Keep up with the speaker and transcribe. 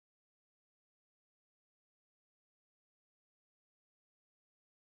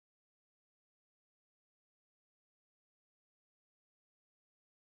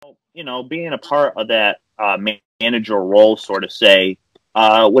being a part of that manager role, sort of say,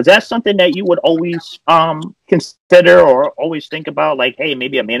 was that something that you would always consider or always think about? Like, hey,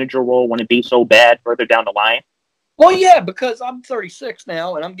 maybe a manager role wouldn't be so bad further down the line. Well, yeah, because I'm 36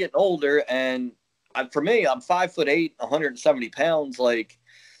 now and I'm getting older, and for me, I'm 5'8", 170 pounds, like,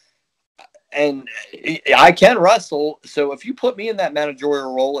 and I can wrestle. So if you put me in that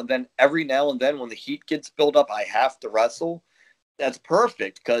managerial role, and then every now and then when the heat gets built up, I have to wrestle. That's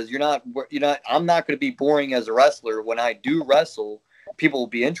perfect because I'm not going to be boring as a wrestler. When I do wrestle, people will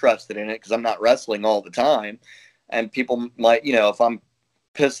be interested in it because I'm not wrestling all the time, and people might, if I'm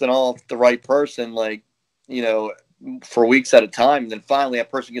pissing off the right person, like, for weeks at a time, then finally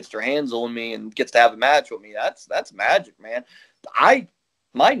that person gets their hands on me and gets to have a match with me. That's magic, man.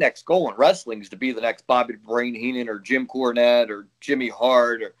 My next goal in wrestling is to be the next Bobby the Brain Heenan or Jim Cornette or Jimmy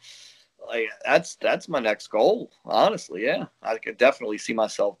Hart, or like that's my next goal. Honestly, yeah, I could definitely see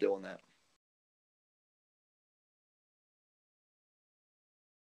myself doing that.